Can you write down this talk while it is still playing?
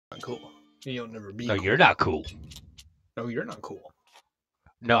not cool. You'll never be No, cool. you're not cool. No, you're not cool.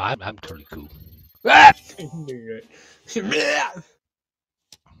 No, I'm totally cool. Ah!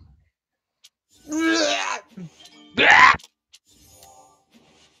 Ah!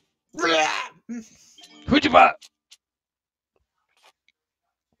 Who'd you buy?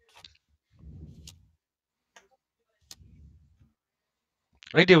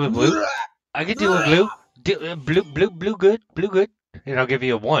 I can deal with blue. I can deal with blue. Blue good. Blue good. And I'll give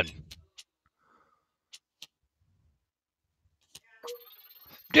you a 1.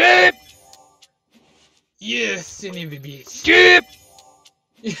 Dip! Yes, son of a bitch. Dip!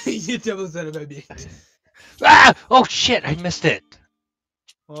 You double son of a bitch. Ah! Oh shit! I missed it.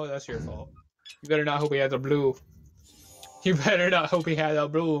 Oh, that's your fault. You better not hope he has a blue. You better not hope he has a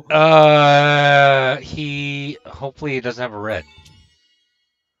blue. He hopefully he doesn't have a red.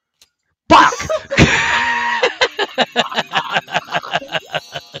 Fuck!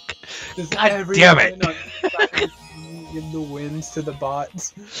 God damn it! Give the wins to the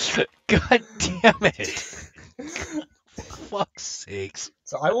bots. God damn it! Fuck's sakes.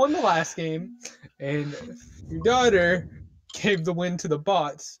 So I won the last game, and your daughter gave the win to the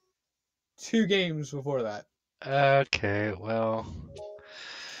bots 2 games before that. Okay, well.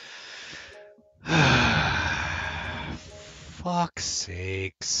 Fuck's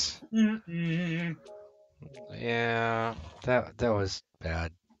sakes. Mm-mm. Yeah, that was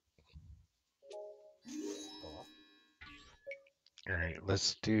bad. Alright,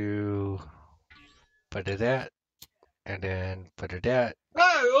 let's do that, and then that,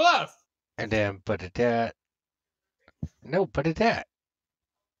 Hey, left! and then that. No, that.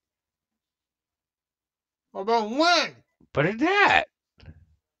 How about win? that.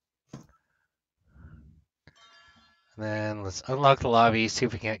 And then let's unlock the lobby, see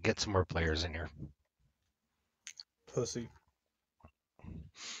if we can't get some more players in here. Pussy.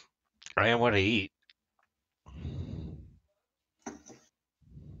 I am what I eat.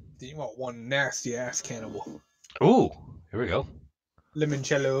 You want one nasty ass cannibal. Ooh, here we go.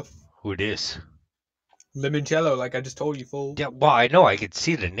 Limoncello. Who it is? Limoncello, like I just told you, fool. Yeah, well, I know I could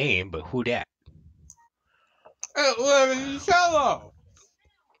see the name, but who that? Limoncello!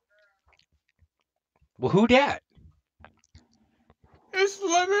 Well, who that? It's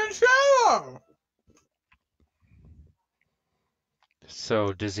limoncello!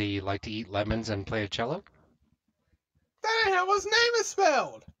 So, does he like to eat lemons and play a cello? That ain't how his name is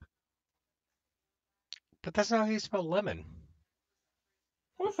spelled! But that's not how you spell lemon.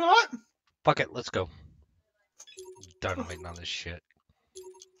 What's not? Fuck it, let's go. Done waiting on this shit.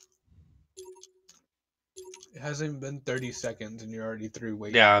 It hasn't even been 30 seconds and you're already through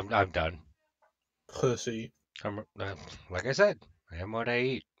waiting. Yeah, I'm done. Pussy. Like I said, I am what I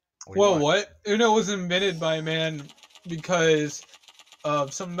eat. What? Uno was invented by a man because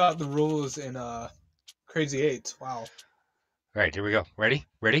of something about the rules in Crazy Eights. Wow. All right, here we go. Ready?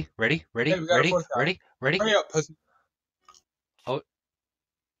 Hey, we got a fourth guy. Ready? Hurry up, pussy. Oh.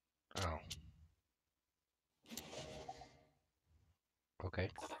 Okay.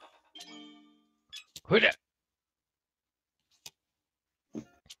 Who that?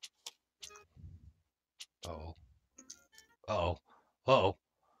 Uh-oh.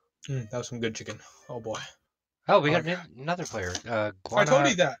 That was some good chicken. Oh boy. Oh, we got another player. I told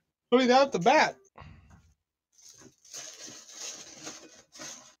you that. I told you that at the bat.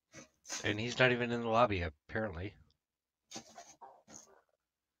 And he's not even in the lobby, apparently.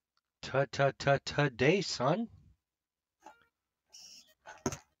 Today, son.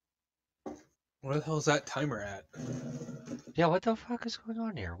 Where the hell is that timer at? Yeah, what the fuck is going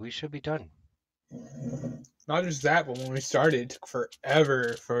on here? We should be done. Not just that, but when we started, it took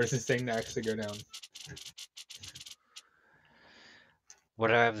forever for this thing to actually go down.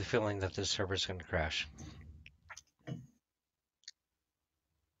 What I have the feeling that this server's going to crash.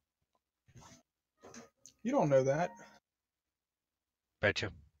 You don't know that.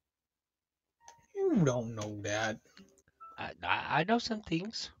 Betcha. You don't know that. I know some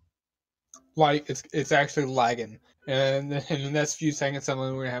things. Like it's actually lagging, and in the next few seconds,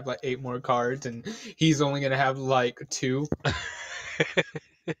 suddenly we're gonna have like 8 more cards, and he's only gonna have like 2.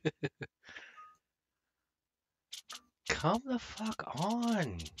 Come the fuck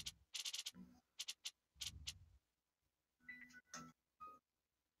on.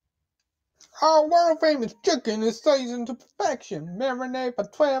 Our world famous chicken is seasoned to perfection. Marinade for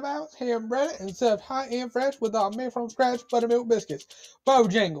 12 hours, hand breaded and served hot and fresh with our made from scratch buttermilk biscuits.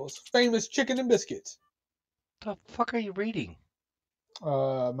 Bojangles, famous chicken and biscuits. The fuck are you reading?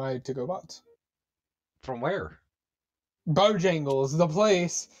 My to-go bots. From where? Bojangles, the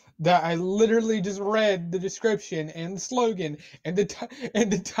place that I literally just read the description and the slogan and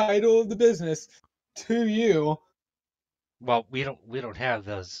and the title of the business to you. Well, we don't have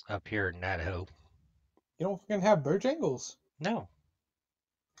those up here in Idaho. You don't fucking have Bojangles. No,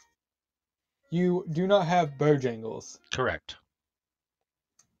 You do not have Bojangles. correct.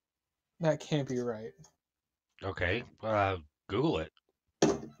 That can't be right. Okay, Google it.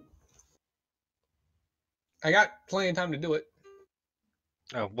 I got plenty of time to do it.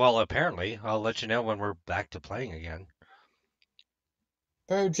 Well, apparently, I'll let you know when we're back to playing again.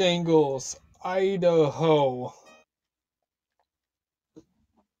 Bojangles, Idaho.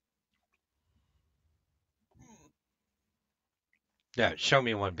 Yeah, show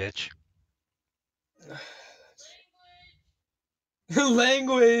me one, bitch.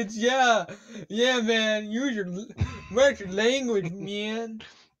 Language, yeah. Yeah, man. Where's your language, man?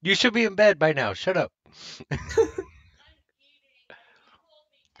 You should be in bed by now. Shut up.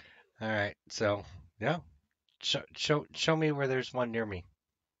 All right, so yeah, show me where there's one near me.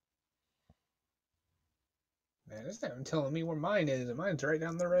 Man, it's not even telling me where mine is, and mine's right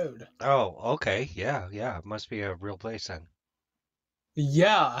down the road. Oh, okay, yeah, it must be a real place then.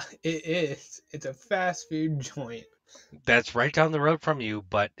 Yeah, it is. It's a fast food joint. That's right down the road from you,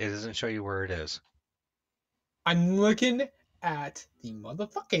 but it doesn't show you where it is. I'm looking at the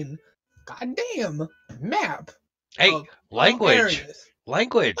motherfucking goddamn map Hey, of all language, areas.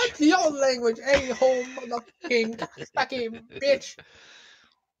 language. What's your language, a-hole motherfucking fucking bitch?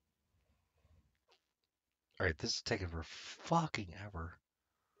 All right, this is taking for fucking ever.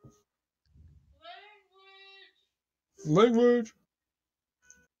 Language.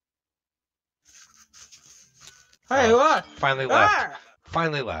 Hey, Oh, look! finally left. Ah!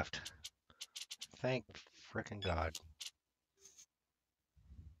 Finally left. Thank frickin' God.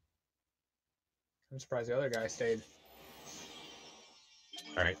 I'm surprised the other guy stayed.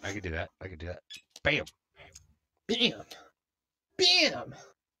 All right, I can do that. Bam. Bam! Bam!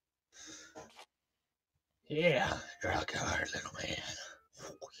 Yeah, rock hard, little man.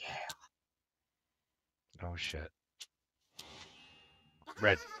 Oh, yeah. Oh shit.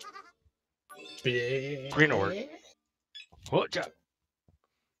 Red. Bam. Green or what?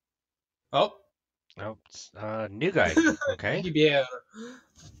 Oh. Oh, new guy. Okay. Yeah.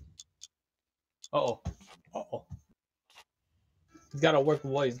 Uh-oh. Uh-oh. He's got to work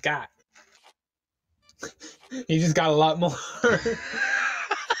with what he's got. He just got a lot more.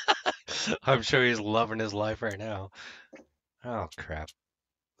 I'm sure he's loving his life right now. Oh crap.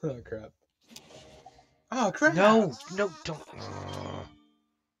 Oh, crap. Oh, crap. No, don't.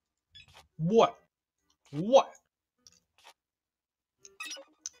 What? What?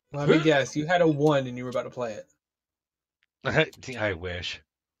 Let me guess. You had a 1 and you were about to play it. I wish.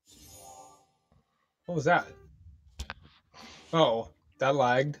 What was that? Oh, that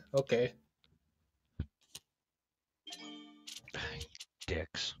lagged. Okay.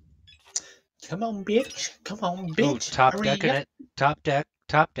 Dicks. Come on, bitch. Come on, Ooh, bitch. top Hurry deck in up. it. Top deck.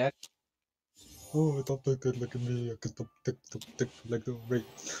 Top deck. Oh, I thought they could look at me. I could top tick like the rain.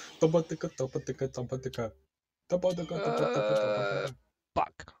 Top tick, top tick, top tick.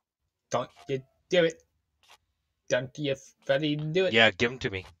 Fuck. Don't you do it. Don't you bloody do it. Yeah, give him to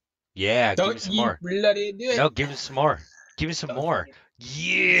me. Yeah, give me Don't some you more. bloody do it. No, give me some more. Give me some Don't more.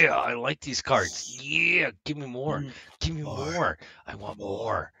 Yeah, I like these cards. Yeah, give me more. Mm, Give me more. more. I want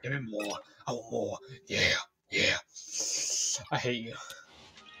more. Give me more. I want more. Yeah, yeah. I hate you.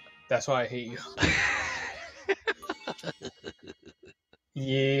 That's why I hate you.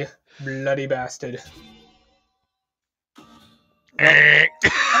 Yeah, bloody bastard. I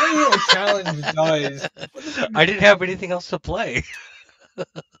don't know what challenge does. I didn't have anything else to play.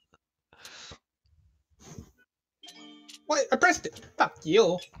 What? I pressed it. Fuck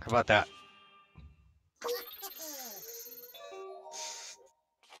you. How about that?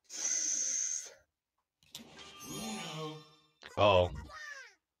 Uh-oh.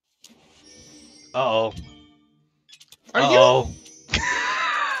 Uh-oh. Are Uh-oh.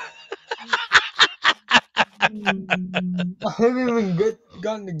 I haven't even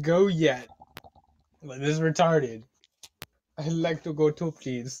gotten to go yet. But this is retarded. I'd like to go too,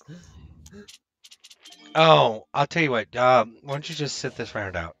 please. Oh, I'll tell you what. Why don't you just sit this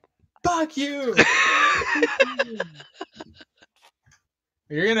round out? Fuck you!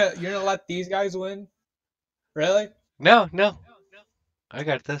 You're gonna let these guys win? Really? No. I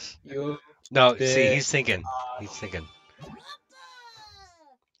got this. You No, see, bitch. he's thinking.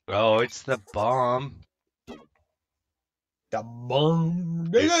 Oh, it's the bomb. The bomb.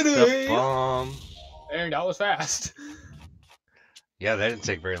 It's the bomb. There, that was fast. Yeah, that didn't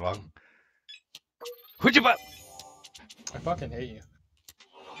take very long. Who'd you butt? I fucking hate you.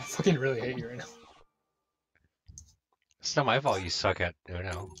 I fucking really hate you right now. It's not my fault you suck at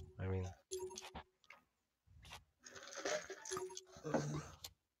Uno. I mean,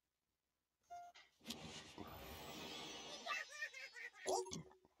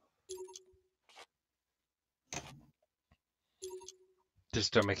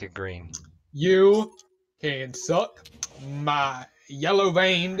 just don't make it green. You can suck my yellow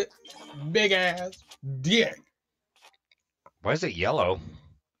veined big ass dick. Why is it yellow?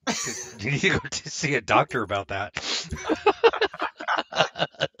 You need to go to see a doctor about that.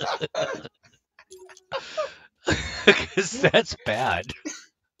 Because that's bad.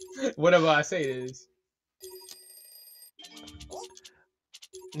 Whatever I say it is.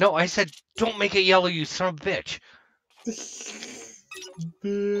 No, I said don't make it yellow, you son of a bitch.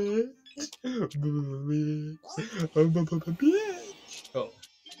 Oh.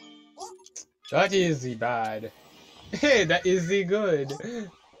 That is the bad. Hey, that is the good.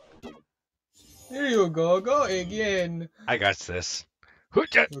 Here you go. Go again. I got this. You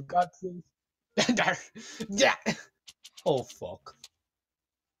got this. Yeah. Oh, fuck.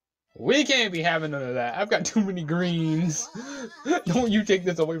 We can't be having none of that. I've got too many greens. Don't you take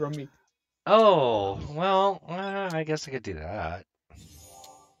this away from me. Oh, well, I guess I could do that.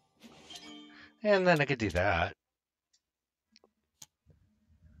 And then I could do that.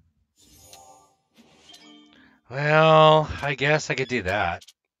 Well, I guess I could do that.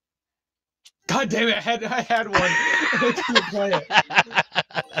 God damn it, I had one. I couldn't play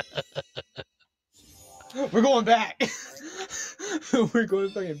it. We're going back. We're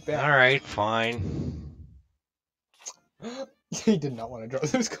going fucking back. Alright, fine. He did not want to draw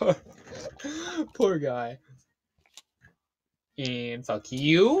this card. Poor guy. And fuck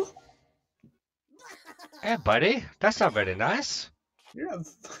you. Hey, buddy, that's not very nice.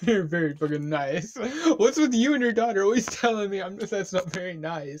 You're very fucking nice. What's with you and your daughter always telling me that's not very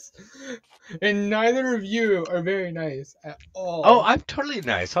nice? And neither of you are very nice at all. Oh, I'm totally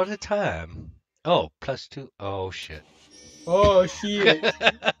nice all the time. Oh, +2. Oh, shit. Oh, shit.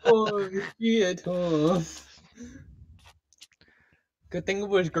 Oh, shit. Oh. Good thing it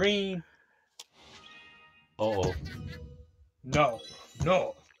was green. Uh-oh. No.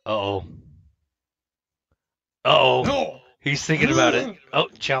 No. Uh-oh. Uh-oh. No. He's thinking about it. Oh,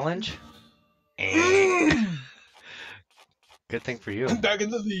 challenge? Good thing for you. I'm back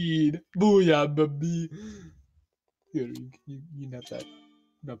in the lead. Booyah, baby. Here, you have that.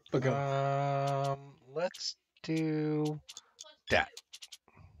 No, Let's do that.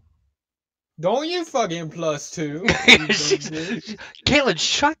 Don't you fucking +2. Caitlin,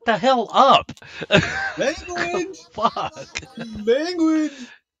 shut the hell up. Language. Fuck. Language.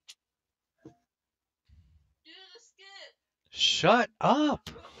 Shut up.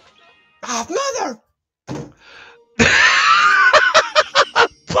 Ah, mother.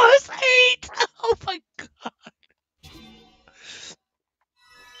 +8. Oh my god.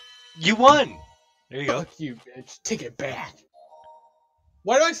 You won. There you go. Fuck you, bitch. Take it back.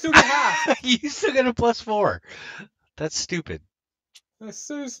 Why do I still get half? You still get a +4. That's stupid. That's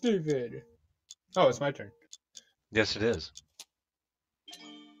so stupid. Oh, it's my turn. Yes, it is.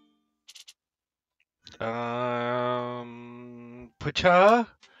 Pucha,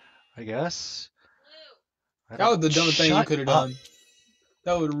 I guess. That was the dumbest thing you Shut could have up. done.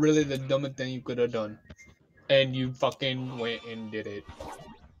 That was really the dumbest thing you could have done. And you fucking went and did it.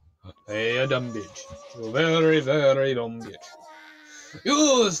 Hey, a dumb bitch. You very, very dumb bitch.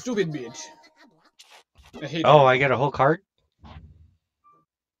 You stupid bitch. I hate Oh, dumb I get a whole card?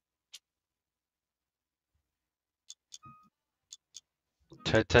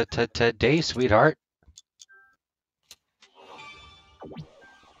 Today, sweetheart.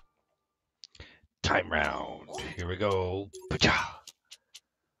 Time round. Here we go. Pucha.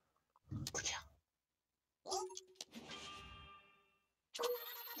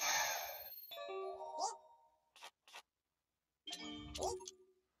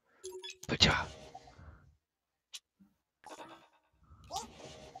 Pucha.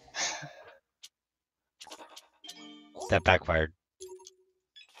 That backfired.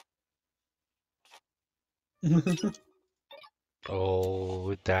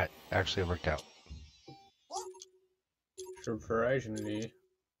 Oh, that actually worked out. Surprisingly.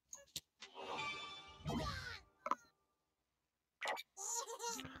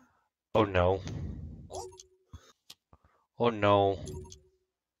 Oh no. Oh no.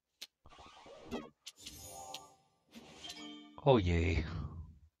 Oh yay.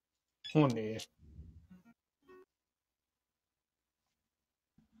 Oh, nee.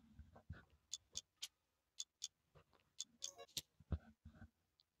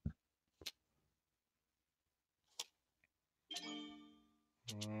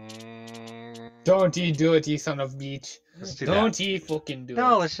 Don't you do it, you son of bitch. Let's do that. Don't you fucking do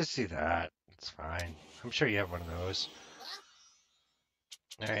No, it. let's just do that. It's fine. I'm sure you have one of those.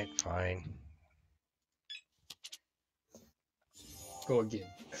 All right, fine. Go again.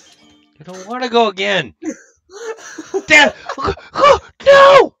 You don't want to go again. Damn!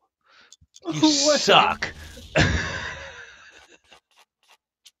 No! You What? suck.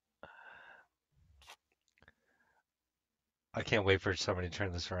 I can't wait for somebody to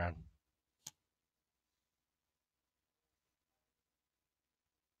turn this around.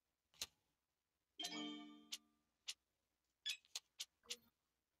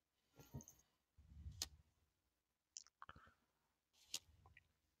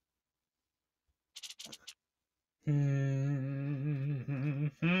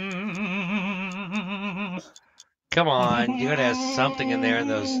 Come on, you gotta have something in there in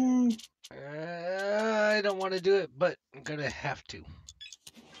those. I don't want to do it, but I'm gonna have to.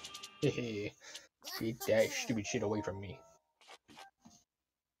 Get that stupid shit away from me.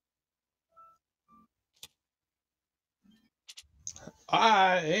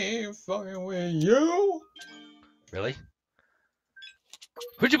 I ain't fucking with you. Really?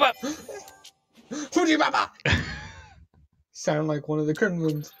 Who'd you butt? Fuji Baba! Sound like one of the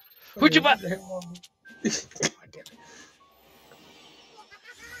criminals. Who'd you butt? God damn it.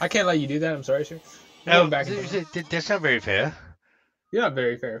 I can't let you do that. I'm sorry, sir. We're going back and forth. That's not very fair. You're not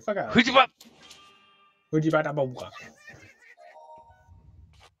very fair. Fuck out. Who'd you butt? Fuji Baba.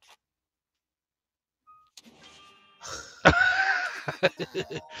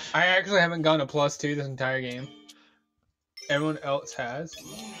 I actually haven't gone to +2 this entire game. Everyone else has.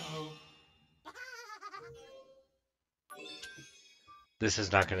 This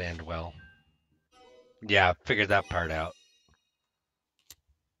is not gonna end well. Yeah, figured that part out.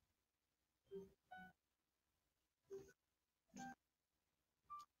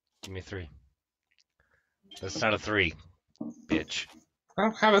 Give me 3. That's not a 3, bitch. I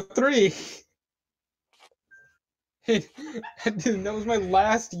don't have a 3. Dude, that was my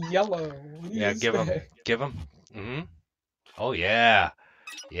last yellow. What do you Give him. expect? Give him. Oh yeah,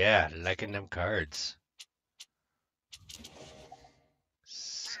 yeah, liking them cards.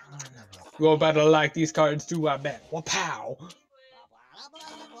 Son of a... You're about to like these cards too, I bet. Well, pow.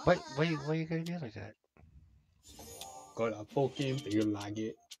 Why you gotta get like that? Gonna fucking feel like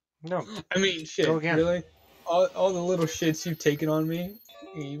it. No, I mean, shit, go again. really? All the little shits you've taken on me,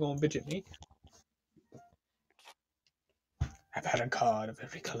 you gonna bitch at me? I've had a card of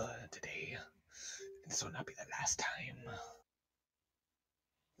every color today. This will not be the last time.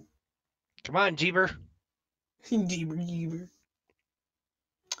 Come on, Jeeber. Jeeber.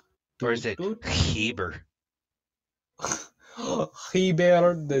 Or is it Heber?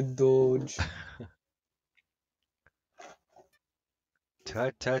 Heber the Doge.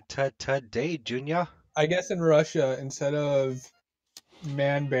 Today, Junior. I guess in Russia, instead of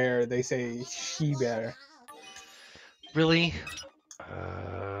man bear, they say she bear. Really?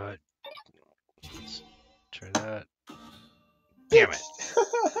 Let's try that. Damn it.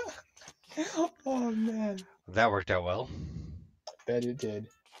 Oh man. That worked out well. Bet it did.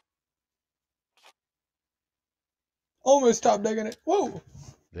 Almost top decking it. Whoa.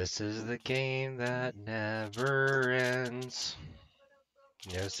 This is the game that never ends.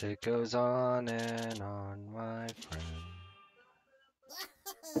 Yes, it goes on and on, my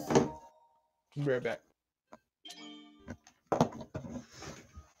friend. Be right back.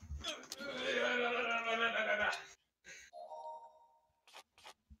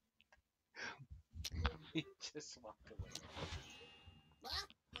 He just walked away.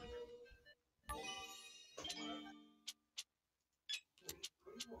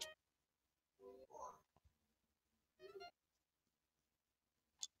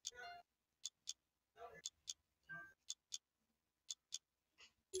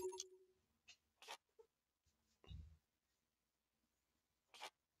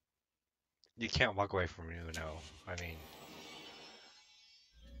 You can't walk away from Uno. I mean...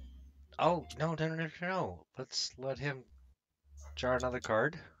 Oh, no. Let's let him draw another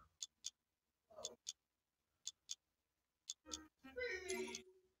card.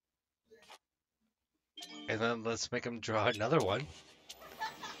 And then let's make him draw another one.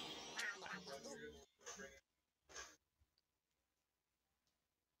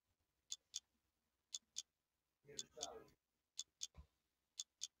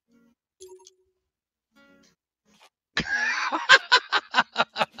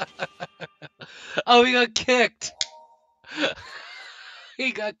 Oh, he got kicked.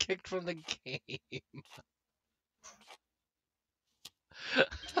 He got kicked from the game.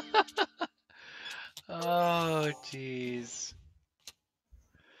 Oh, jeez.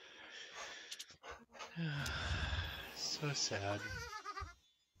 So sad.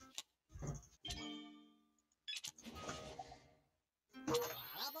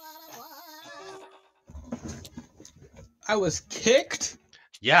 I was kicked?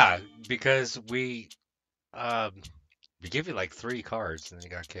 Yeah, because we gave you like 3 cards and then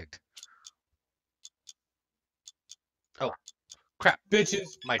you got kicked. Oh, crap.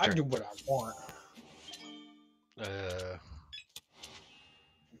 Bitches, My I turn. do what I want.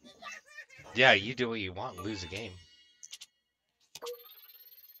 Yeah, you do what you want and lose a game.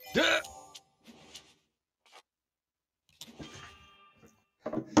 Duh!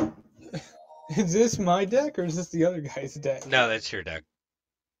 Is this my deck or is this the other guy's deck? No, that's your deck.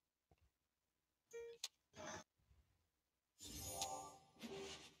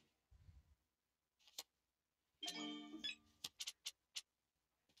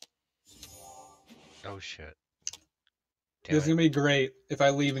 Oh shit. Damn This is it. gonna be great if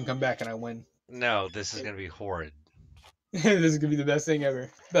I leave and come back and I win. No, this is gonna be horrid. This is gonna be the best thing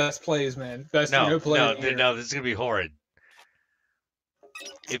ever. Best plays, man. Best No, play no, of the year. no, this is gonna be horrid.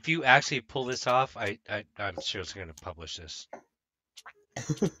 If you actually pull this off, I'm seriously gonna publish this.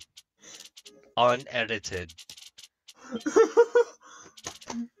 Unedited.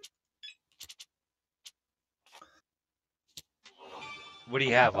 What do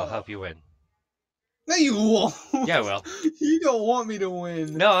you have? I'll help you win. No, you won't. Yeah, I will. You don't want me to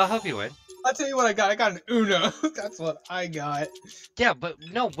win. No, I'll help you win. I'll tell you what I got. I got an Uno. That's what I got. Yeah, but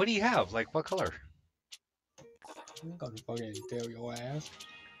no, what do you have? Like, what color? I'm gonna fucking tell your ass.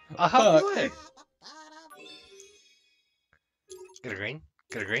 I'll help you win. Get a green?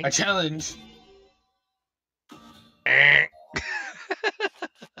 Get a green? A challenge.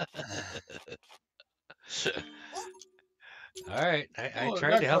 Alright, I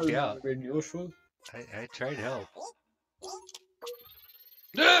tried to help you out. Useful. I tried to help.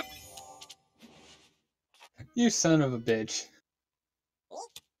 You son of a bitch.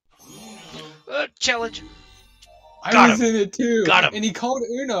 Challenge. I Got was him. in it too. Got him. And he called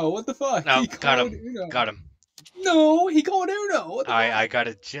Uno. What the fuck? No, He got called him. Uno. Got him. No, he called Uno. What the fuck? I got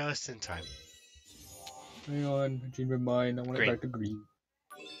it just in time. Hang on, I changed my mind. I want Green. it back to green.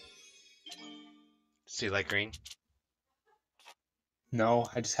 So you like green? No,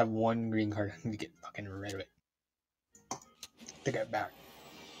 I just have one green card. I need to get fucking rid of it. Take it back.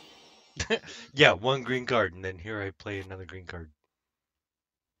 Yeah, one green card, and then here I play another green card.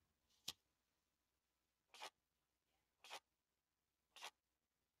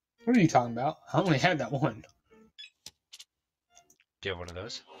 What are you talking about? I only had that one. Do you have one of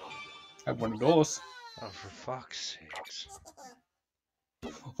those? I have one of those. Oh, for fuck's sakes.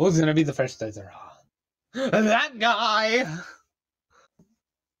 Who's gonna be the first to draw? That guy!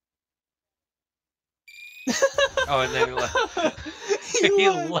 Oh, and then he left. He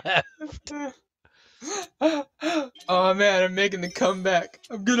left. Oh man, I'm making the comeback.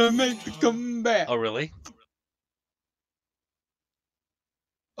 I'm gonna make the comeback. Oh, really?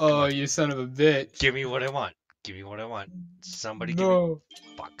 Oh, you son of a bitch. Give me what I want. Give me what I want. Somebody give No.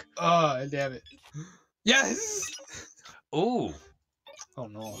 me... Fuck. Oh, damn it. Yes! Ooh. Oh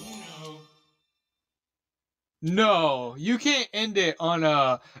no. No, you can't end it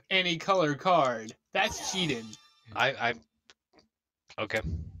on any color card. That's cheating. I... Okay.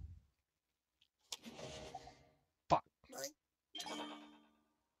 Fuck.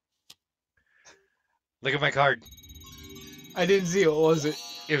 Look at my card. I didn't see it, what was it?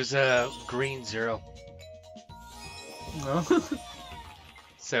 It was a green 0. No.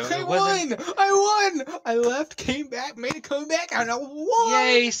 So I it wasn't... won! I won! I left, came back, made a comeback, and I won!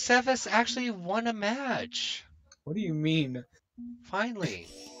 Yay! Seffest actually won a match. What do you mean? Finally.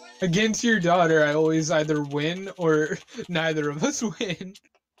 Against your daughter, I always either win or neither of us win.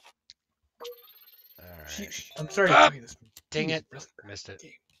 Alright. I'm sorry to tell you this. Dang He's it. really Missed it.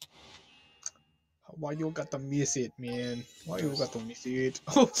 game. Why you got to miss it, man? Why you got to miss it?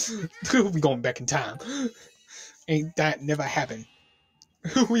 Oh, we going back in time. Ain't that never happened?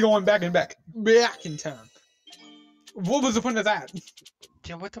 We going back in in time. What was the point of that?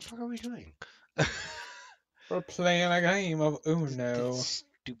 Yeah, what the fuck are we doing? We're playing a game of Uno. That's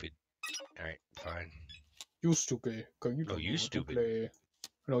stupid. Alright, fine. You stupid. 'Cause you No, don't you know how to stupid. play.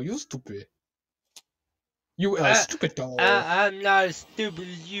 No, you stupid. You stupid dog. I'm not as stupid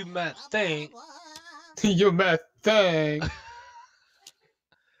as you might think. You mad thing.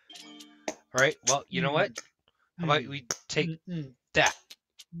 Alright, well, you know what? How about we take that?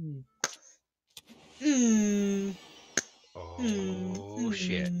 Oh,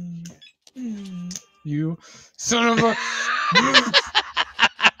 shit. You son of a...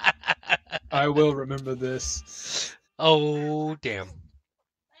 I will remember this. Oh, damn.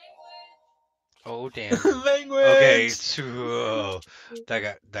 Oh damn. Okay, Language.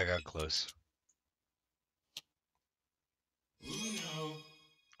 that got close.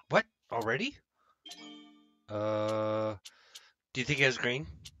 What? Already? Do you think it has green?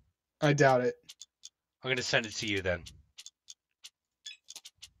 I doubt it. I'm gonna send it to you then.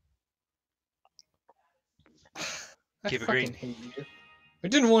 I Keep it fucking green. hate you. I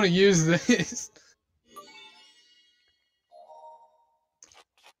didn't want to use this.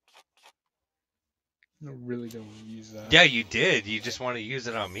 I really don't want to use that. Yeah, you did. You just want to use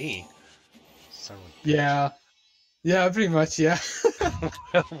it on me. Son of a bitch. Yeah. Yeah, pretty much, yeah.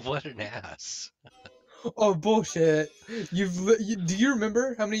 What an ass. Oh, bullshit. Do you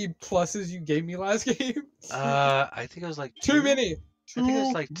remember how many pluses you gave me last game? I think it was like Too two. many. I think it was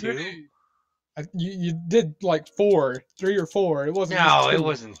Too like two. many. You did like 3 or 4. It wasn't just No, it 2.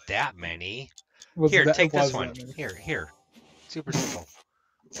 wasn't that many. Was Here, that take it this was one. that many? Here. Super simple.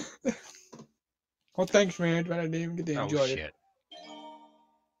 Well, thanks, man. But I didn't even get to Oh enjoy shit.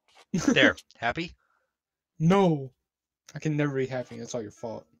 it. There. Happy? No, I can never be happy. It's all your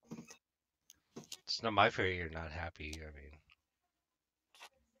fault. It's not my fault you're not happy. I mean,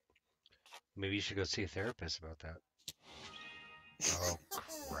 maybe you should go see a therapist about that. Oh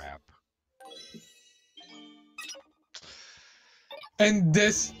crap. And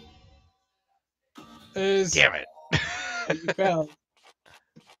this is Damn it. what you found.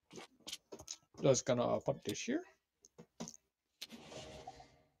 Just gonna fuck this here.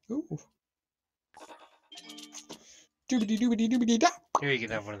 Ooh. Doobity doobity doobity da. Here, you can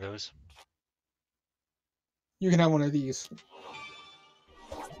have one of those. You can have one of these.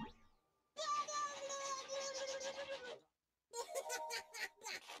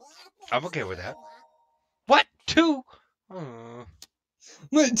 I'm okay with that. What? Two? Oh.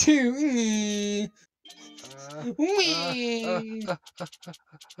 What two? Uh, Wee. uh,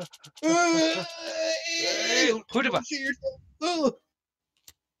 Who did I? Oh.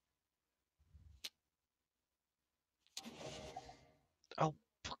 Oh.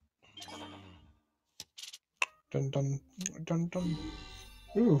 Dun dun dun dun.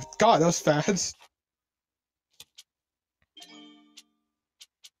 Ooh, God, that was fast.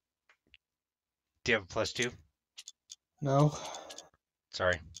 Do you have a +2? No.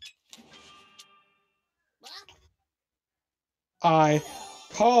 Sorry. I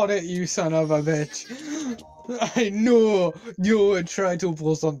called it, you son of a bitch. I knew you would try to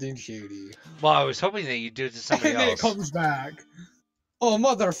pull something shady. Well, I was hoping that you'd do it to somebody And it else. comes back. Oh,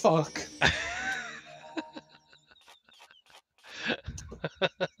 motherfuck.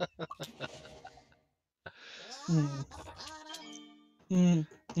 Mm. Mm.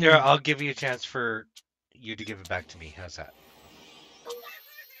 Here, I'll give you a chance for you to give it back to me. How's that?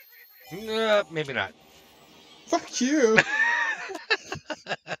 Maybe not. Fuck you.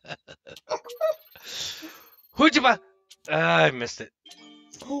 Hoojiba! I missed it.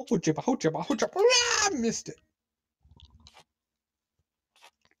 Hojaba, hojaba, hojaba. Ah, I missed it.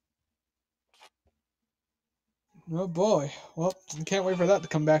 Oh boy. Well, I can't wait for that to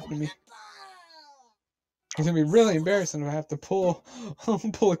come back to me. It's gonna be really embarrassing if I have to pull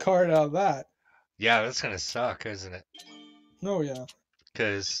pull a card out of that. Yeah, that's gonna suck, isn't it? Oh yeah.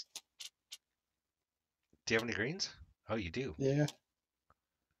 Because do you have any greens? Oh, you do. Yeah. Do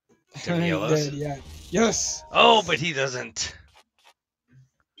you have any I ain't yellows? dead yet. Yes. Oh, but he doesn't.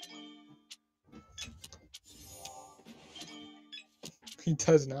 He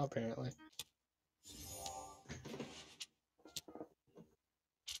does now, apparently.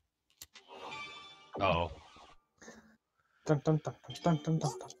 Oh. Good.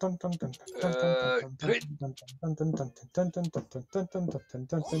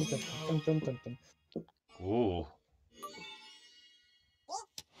 Ooh. Ooh.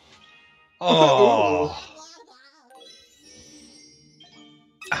 Oh.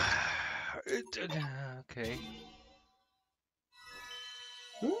 Okay.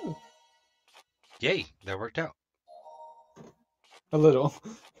 Ooh. Yay, that worked out. A little.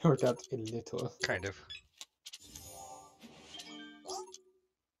 It worked out a little. Kind of.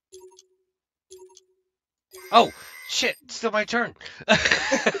 Oh, shit, it's still my turn. God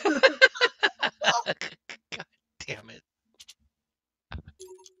damn it.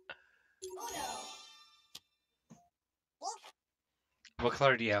 What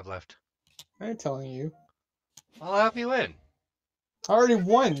color do you have left? I ain't telling you. I'll help you in. I already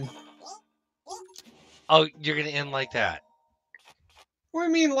won. Oh, you're gonna end like that. What do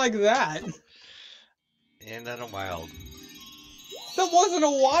you mean like that? And then a wild. That wasn't a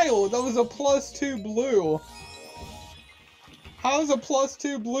wild. That was a +2 blue. How is a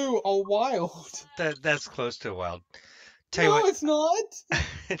 +2 blue a wild? That's close to a wild. Tell you No, what. it's not.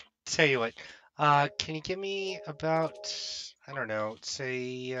 Tell you what. Can you give me about, I don't know,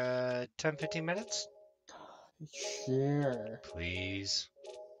 say 10, 15 minutes? Sure. Please.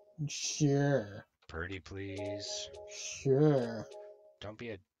 Sure. Pretty please. Sure. Don't be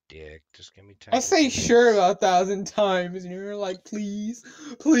a dick. Just give me 10, I say 15 sure minutes. about 1,000 times, and you're like, please,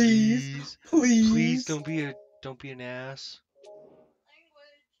 please, Please. Please please. don't be an ass.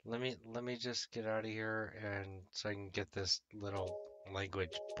 Let me just get out of here and so I can get this little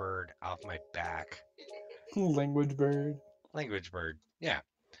language bird off my back. Language bird. Language bird. Yeah.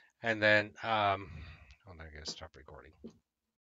 And then hold on, I gotta stop recording.